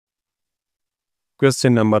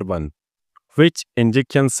Question number 1. Which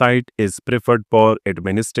injection site is preferred for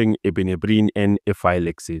administering epinephrine in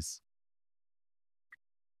apophylaxis?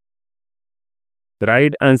 The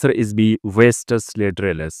right answer is B. Vastus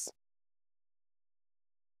lateralis.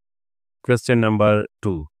 Question number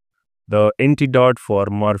 2. The antidote for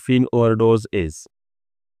morphine overdose is?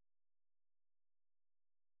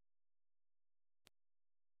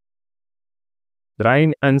 The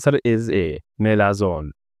right answer is A.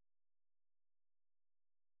 Nalazone.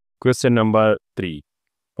 Question number 3.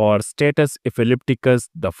 For status epilepticus,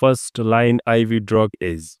 the first line IV drug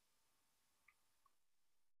is?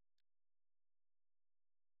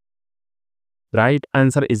 The right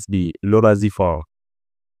answer is B. Lorazepam.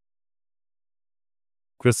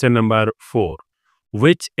 Question number 4.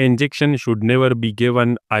 Which injection should never be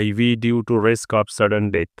given IV due to risk of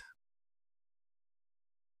sudden death?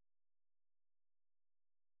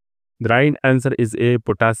 The right answer is A.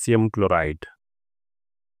 Potassium chloride.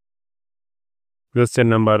 Question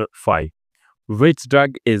number 5. Which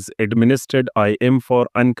drug is administered IM for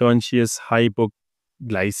unconscious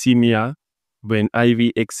hypoglycemia when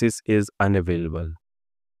IV access is unavailable?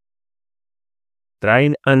 The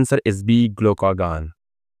right answer is B. Glucagon.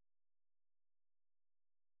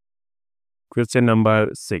 Question number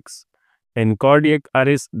 6. In cardiac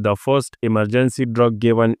arrest, the first emergency drug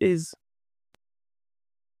given is?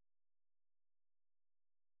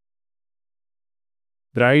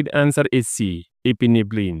 The right answer is C.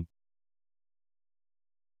 Epinephrine.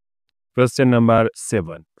 Question number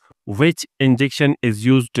 7. Which injection is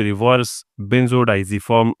used to reverse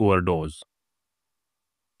benzodiazepine overdose?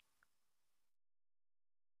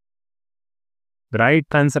 The right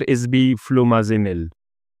answer is B. Flumazenil.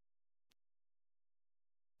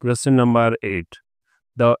 Question number 8.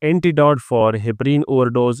 The antidote for heparin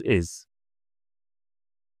overdose is?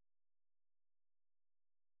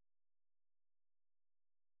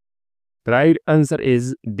 The right answer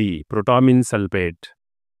is D. Protamine sulfate.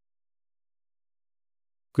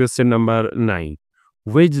 Question number 9.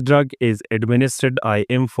 Which drug is administered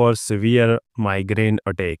IM for severe migraine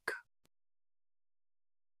attack?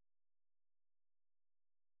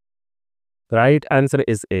 The right answer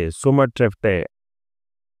is A. Sumatriptan.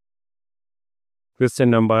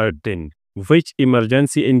 Question number 10. Which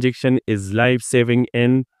emergency injection is life-saving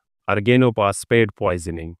in organophosphate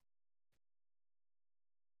poisoning?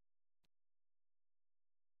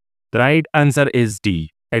 The right answer is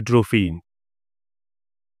D. Atropine.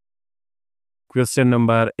 Question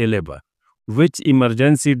number 11. Which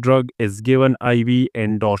emergency drug is given IV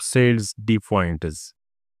in Dorsal's defuentes?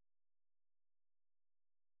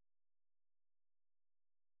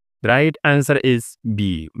 The right answer is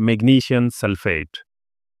B. Magnesium sulfate.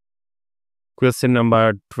 Question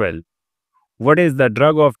number 12. What is the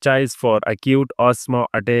drug of choice for acute asthma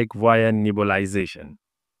attack via nebulization?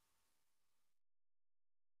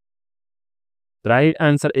 The right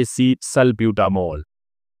answer is C. Salbutamol.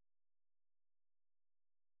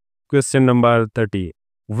 Question number 30.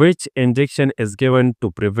 Which injection is given to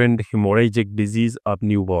prevent hemorrhagic disease of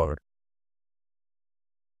newborn?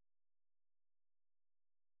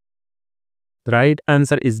 The right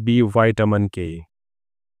answer is B. Vitamin K.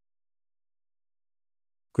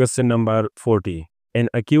 Question number 40. In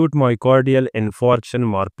acute myocardial infarction,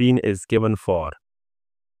 morphine is given for?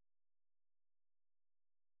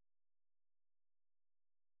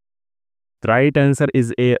 The right answer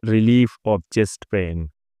is A. Relief of chest pain.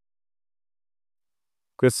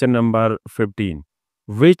 Question number 15.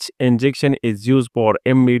 Which injection is used for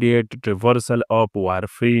immediate reversal of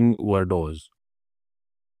warfarin overdose?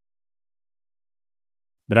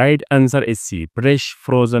 The right answer is C. Fresh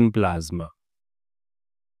frozen plasma.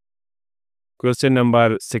 Question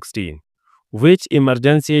number 16. Which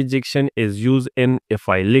emergency injection is used in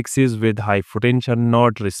apophylaxis with hypotension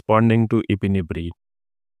not responding to epinephrine?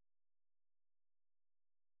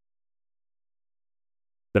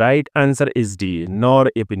 The right answer is D.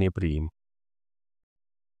 Norepinephrine.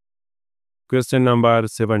 Question number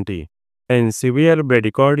 70. In severe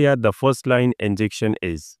bradycardia, the first line injection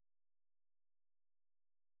is?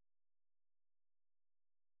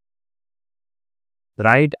 The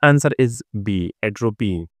right answer is B.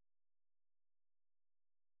 Atropine.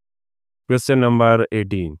 Question number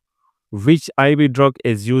 18. Which IV drug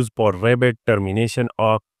is used for rapid termination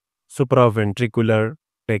of supraventricular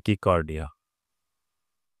tachycardia?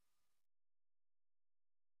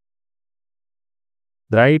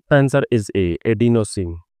 The right answer is A.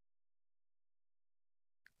 Adenosine.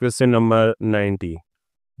 Question number 90.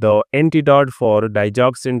 The antidote for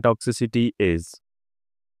digoxin toxicity is?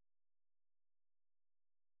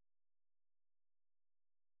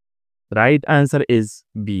 Right answer is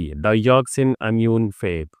B. Dioxin immune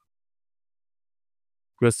fab.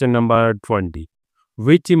 Question number 20.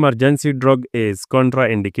 Which emergency drug is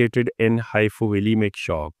contraindicated in hypovolemic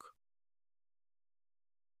shock?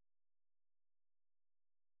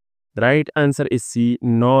 Right answer is C.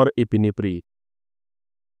 Norepinephrine.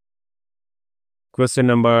 Question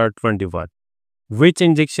number 21. Which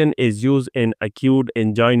injection is used in acute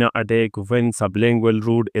angina attack when sublingual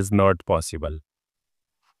route is not possible?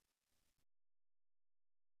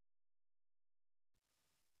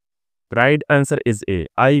 Right answer is A.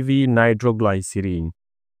 IV nitroglycerine.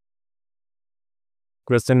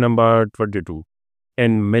 Question number 22.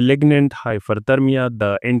 In malignant hyperthermia,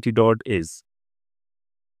 the antidote is.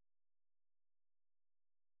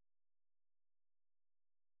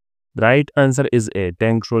 Right answer is A.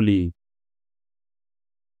 Tantroli.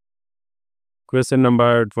 Question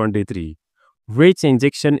number 23. Which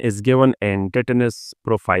injection is given in tetanus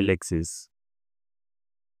prophylaxis?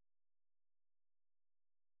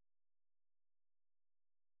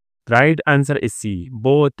 Right answer is C.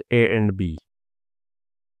 Both A and B.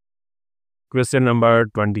 Question number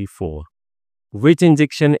 24. Which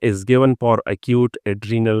injection is given for acute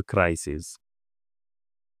adrenal crisis?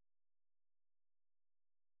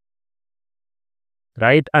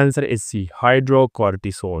 Right answer is C.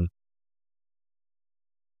 Hydrocortisone.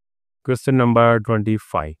 Question number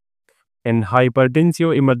 25. In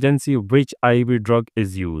hypertensive emergency, which IV drug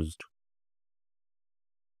is used?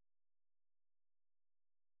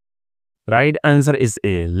 Right answer is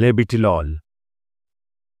A. Labetalol.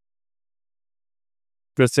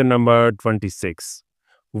 Question number 26.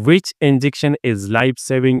 Which injection is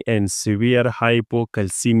life-saving in severe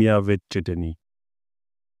hypocalcemia with tetany?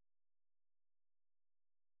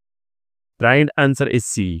 Right answer is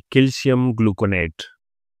C. Calcium gluconate.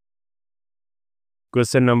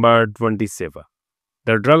 Question number 27.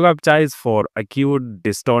 The drug of choice for acute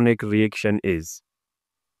dystonic reaction is.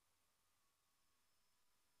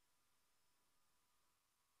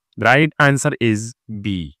 Right answer is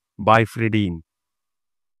B. Bifredine.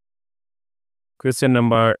 Question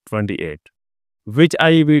number 28. Which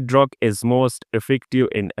IV drug is most effective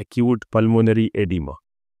in acute pulmonary edema?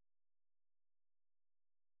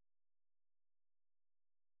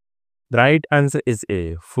 Right answer is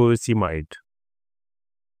A. Furosemide.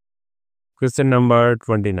 Question number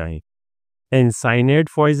 29. In cyanide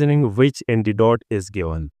poisoning, which antidote is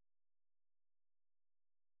given?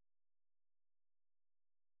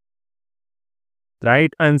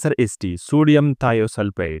 Right answer is D. Sodium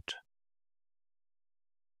thiosulfate.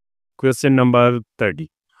 Question number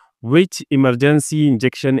 30. Which emergency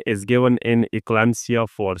injection is given in eclampsia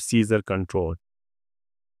for seizure control?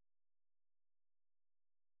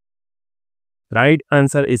 Right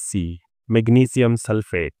answer is C. Magnesium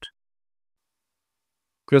sulfate.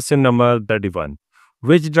 Question number 31.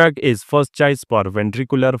 Which drug is first choice for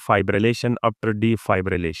ventricular fibrillation after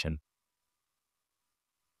defibrillation?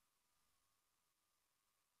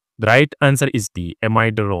 The right answer is D.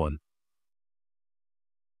 Amiodarone.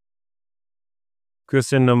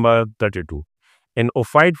 Question number 32. In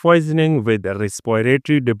opioid poisoning with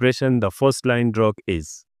respiratory depression, the first line drug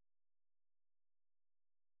is.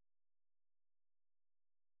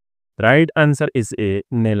 The right answer is A.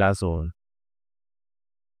 Naloxone.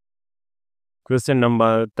 Question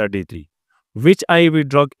number 33. Which IV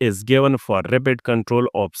drug is given for rapid control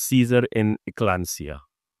of seizure in eclampsia?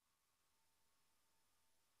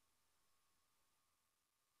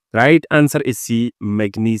 Right answer is C.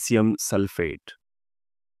 Magnesium sulfate.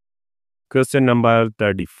 Question number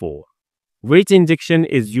 34. Which injection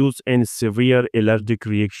is used in severe allergic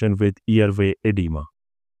reaction with airway edema?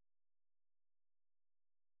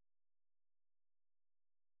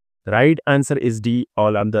 Right answer is D.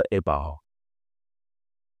 All of the above.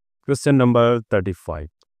 Question number 35.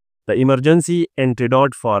 The emergency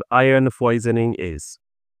antidote for iron poisoning is.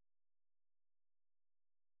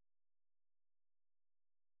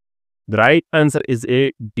 The right answer is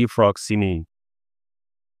A. Defroxamine.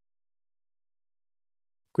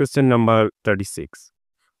 Question number 36.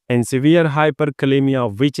 In severe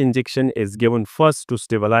hyperkalemia, which injection is given first to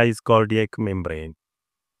stabilize cardiac membrane?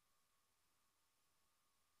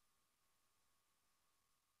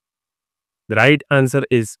 The right answer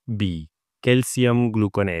is B. Calcium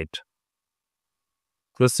gluconate.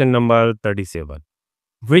 Question number 37.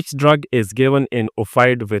 Which drug is given in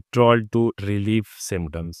opioid withdrawal to relieve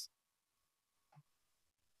symptoms?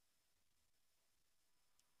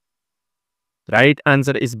 Right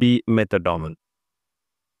answer is B. Methadone.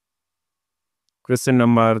 Question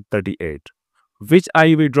number 38. Which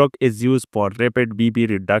IV drug is used for rapid BP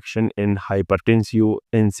reduction in hypertensive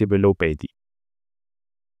encephalopathy?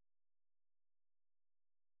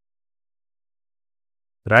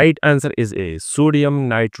 Right answer is A. Sodium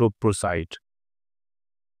nitroprusside.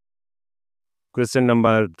 Question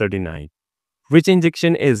number 39. Which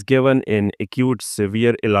injection is given in acute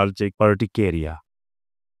severe allergic urticaria?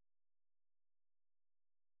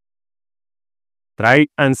 Right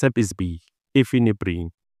answer is B.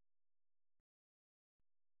 Epinephrine.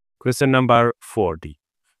 Question number 40.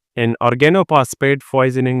 In organophosphate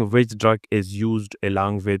poisoning, which drug is used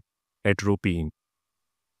along with atropine?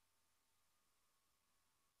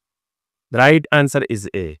 The right answer is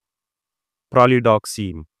A.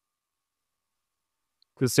 Prolidoxime.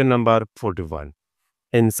 Question number 41.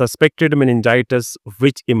 In suspected meningitis,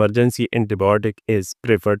 which emergency antibiotic is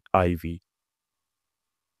preferred IV?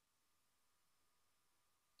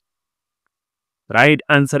 Right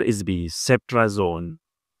answer is B. Ceftriaxone.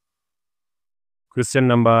 Question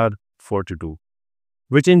number 42.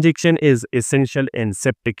 Which injection is essential in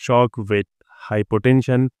septic shock with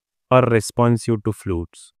hypotension or responsive to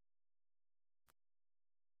fluids?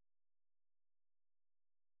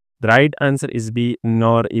 The right answer is B.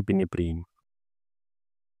 Norepinephrine.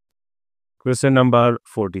 Question number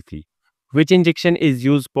 43. Which injection is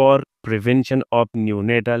used for prevention of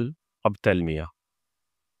neonatal ophthalmia?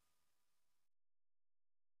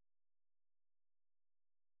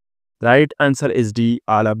 The right answer is D.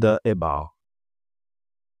 All of the above.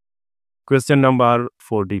 Question number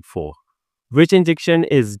 44. Which injection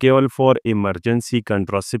is given for emergency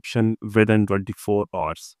contraception within 24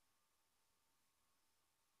 hours?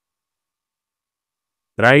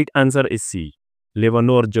 The right answer is C.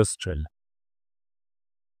 Levonorgestrel.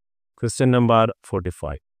 Question number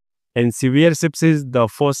 45. In severe sepsis, the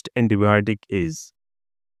first antibiotic is.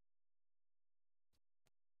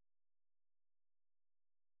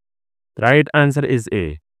 The right answer is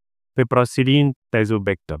A. Piperacillin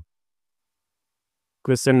tazobactam.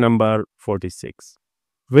 Question number 46.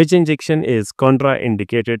 Which injection is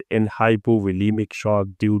contraindicated in hypovolemic shock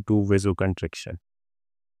due to vasoconstriction?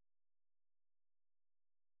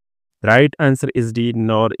 The right answer is D.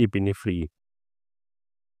 Norepinephrine.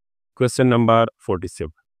 Question number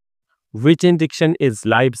 47. Which injection is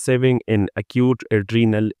life-saving in acute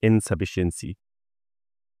adrenal insufficiency?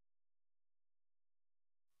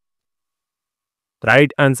 The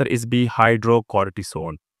right answer is B.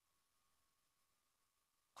 Hydrocortisone.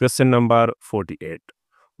 Question number 48.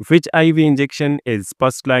 Which IV injection is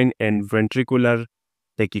first line in ventricular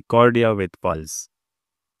tachycardia with pulse?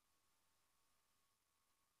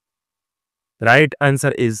 The right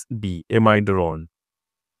answer is B. Amiodarone.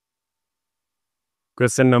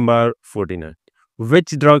 Question number 49. Which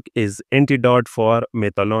drug is antidote for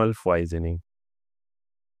methanol poisoning?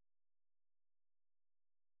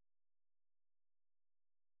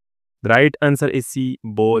 The right answer is C.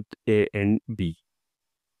 Both A and B.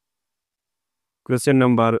 Question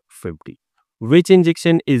number 50. Which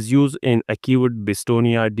injection is used in acute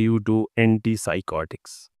dystonia due to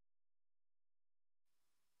antipsychotics?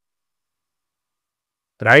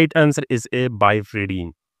 The right answer is A.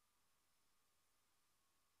 Bifredine.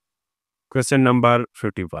 Question number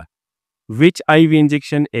 51. Which IV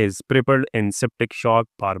injection is prepared in septic shock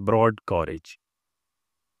for broad courage?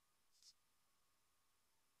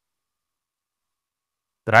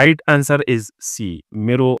 The right answer is C.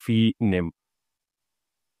 Mirofenib.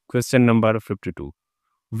 Question number 52.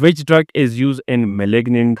 Which drug is used in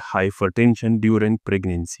malignant hypertension during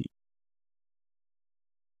pregnancy?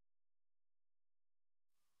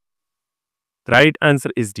 The right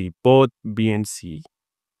answer is D. Both B and C.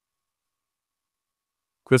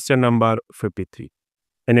 Question number 53.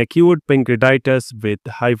 In acute pancreatitis with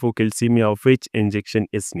hypocalcemia, which injection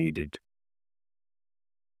is needed?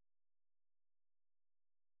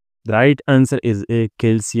 The right answer is A.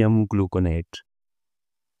 Calcium gluconate.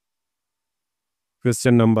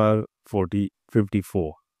 Question number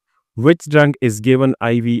 54. Which drug is given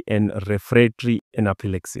IV in refractory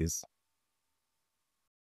anaphylaxis?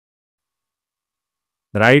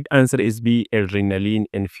 The right answer is B. Adrenaline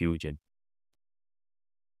infusion.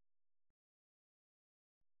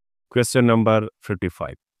 Question number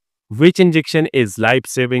 55. Which injection is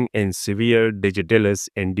life-saving in severe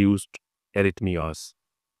digitalis-induced arrhythmias?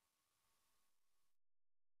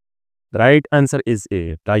 The right answer is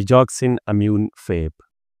A. Digoxin amine fab.